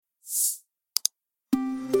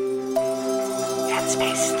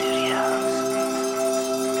Headspace Studios.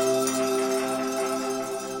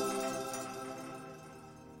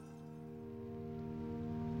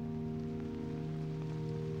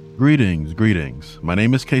 Greetings. My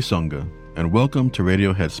name is Kaysunga, and welcome to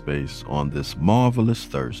Radio Headspace on this marvelous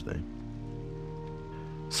Thursday.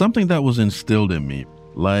 Something that was instilled in me,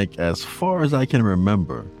 like as far as I can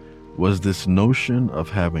remember, was this notion of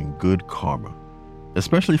having good karma,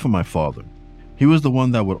 especially from my father. He was the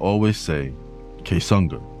one that would always say,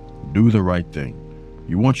 Kaysunga, do the right thing.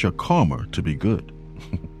 You want your karma to be good.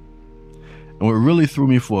 And what really threw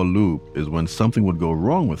me for a loop is when something would go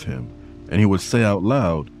wrong with him, and he would say out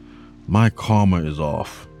loud, my karma is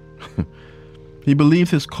off. He believed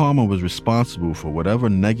his karma was responsible for whatever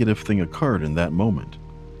negative thing occurred in that moment,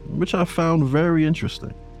 which I found very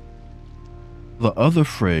interesting. The other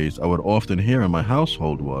phrase I would often hear in my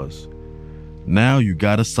household was, now you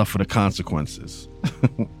gotta suffer the consequences.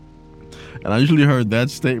 And I usually heard that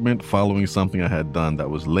statement following something I had done that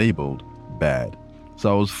was labeled bad.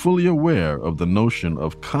 So I was fully aware of the notion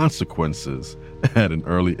of consequences at an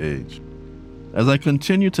early age. As I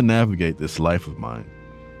continue to navigate this life of mine,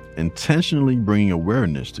 intentionally bringing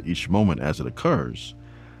awareness to each moment as it occurs,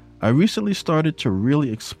 I recently started to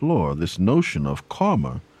really explore this notion of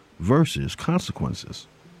karma versus consequences.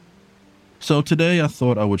 So today I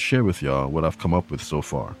thought I would share with y'all what I've come up with so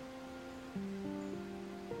far.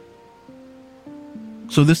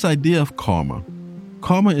 So this idea of karma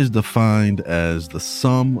is defined as the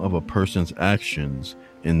sum of a person's actions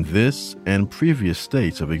in this and previous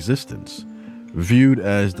states of existence, viewed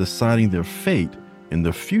as deciding their fate in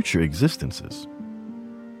their future existences.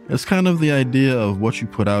 It's kind of the idea of what you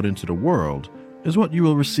put out into the world is what you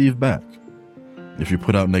will receive back. If you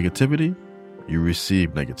put out negativity, you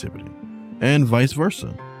receive negativity, and vice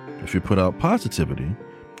versa. If you put out positivity,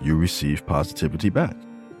 you receive positivity back.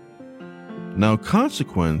 Now,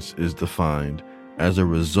 consequence is defined as a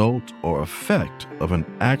result or effect of an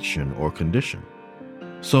action or condition.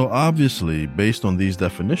 So obviously, based on these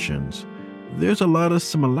definitions, there's a lot of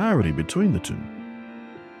similarity between the two.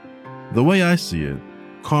 The way I see it,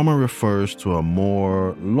 karma refers to a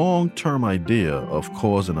more long-term idea of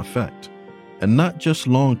cause and effect, and not just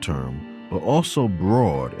long-term, but also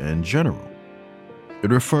broad and general.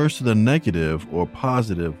 It refers to the negative or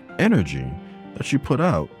positive energy that you put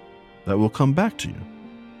out that will come back to you.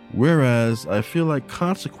 Whereas I feel like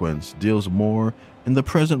consequence deals more in the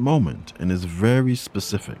present moment and is very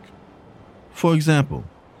specific. For example,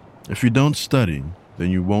 if you don't study, then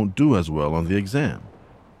you won't do as well on the exam.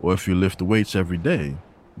 Or if you lift weights every day,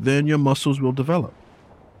 then your muscles will develop.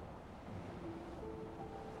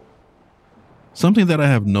 Something that I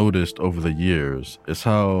have noticed over the years is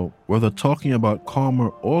how, whether talking about karma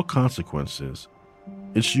or consequences,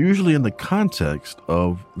 it's usually in the context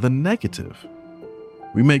of the negative.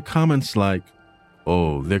 We make comments like,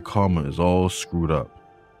 oh, their karma is all screwed up.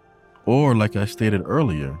 Or, like I stated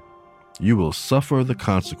earlier, you will suffer the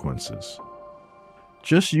consequences.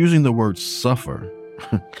 Just using the word suffer,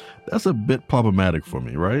 that's a bit problematic for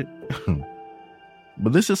me, right?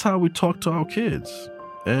 But this is how we talk to our kids,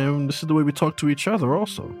 and this is the way we talk to each other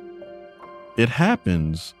also. It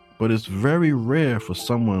happens, but it's very rare for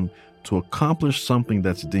someone to accomplish something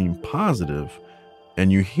that's deemed positive,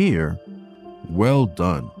 and you hear, well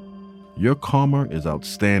done, your karma is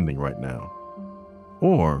outstanding right now.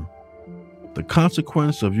 Or, the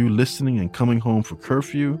consequence of you listening and coming home for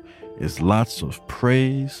curfew is lots of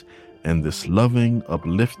praise and this loving,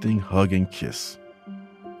 uplifting hug and kiss.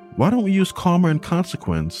 Why don't we use karma and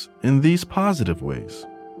consequence in these positive ways?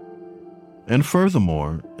 And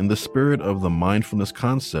furthermore, in the spirit of the mindfulness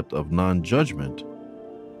concept of non-judgment,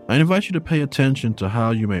 I invite you to pay attention to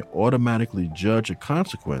how you may automatically judge a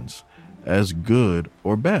consequence as good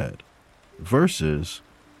or bad, versus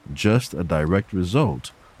just a direct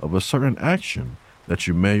result of a certain action that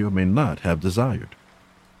you may or may not have desired.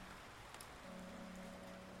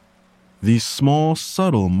 These small,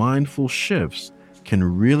 subtle, mindful shifts can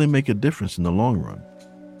really make a difference in the long run.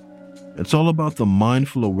 It's all about the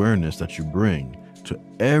mindful awareness that you bring to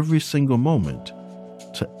every single moment,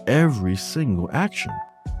 to every single action.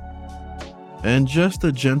 And just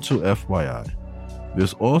a gentle FYI,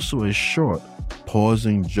 there's also a short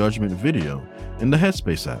pausing judgment video in the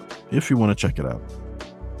Headspace app if you want to check it out.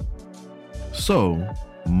 So,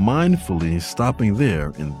 mindfully stopping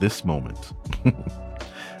there in this moment.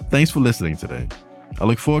 Thanks for listening today. I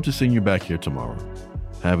look forward to seeing you back here tomorrow.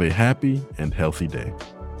 Have a happy and healthy day.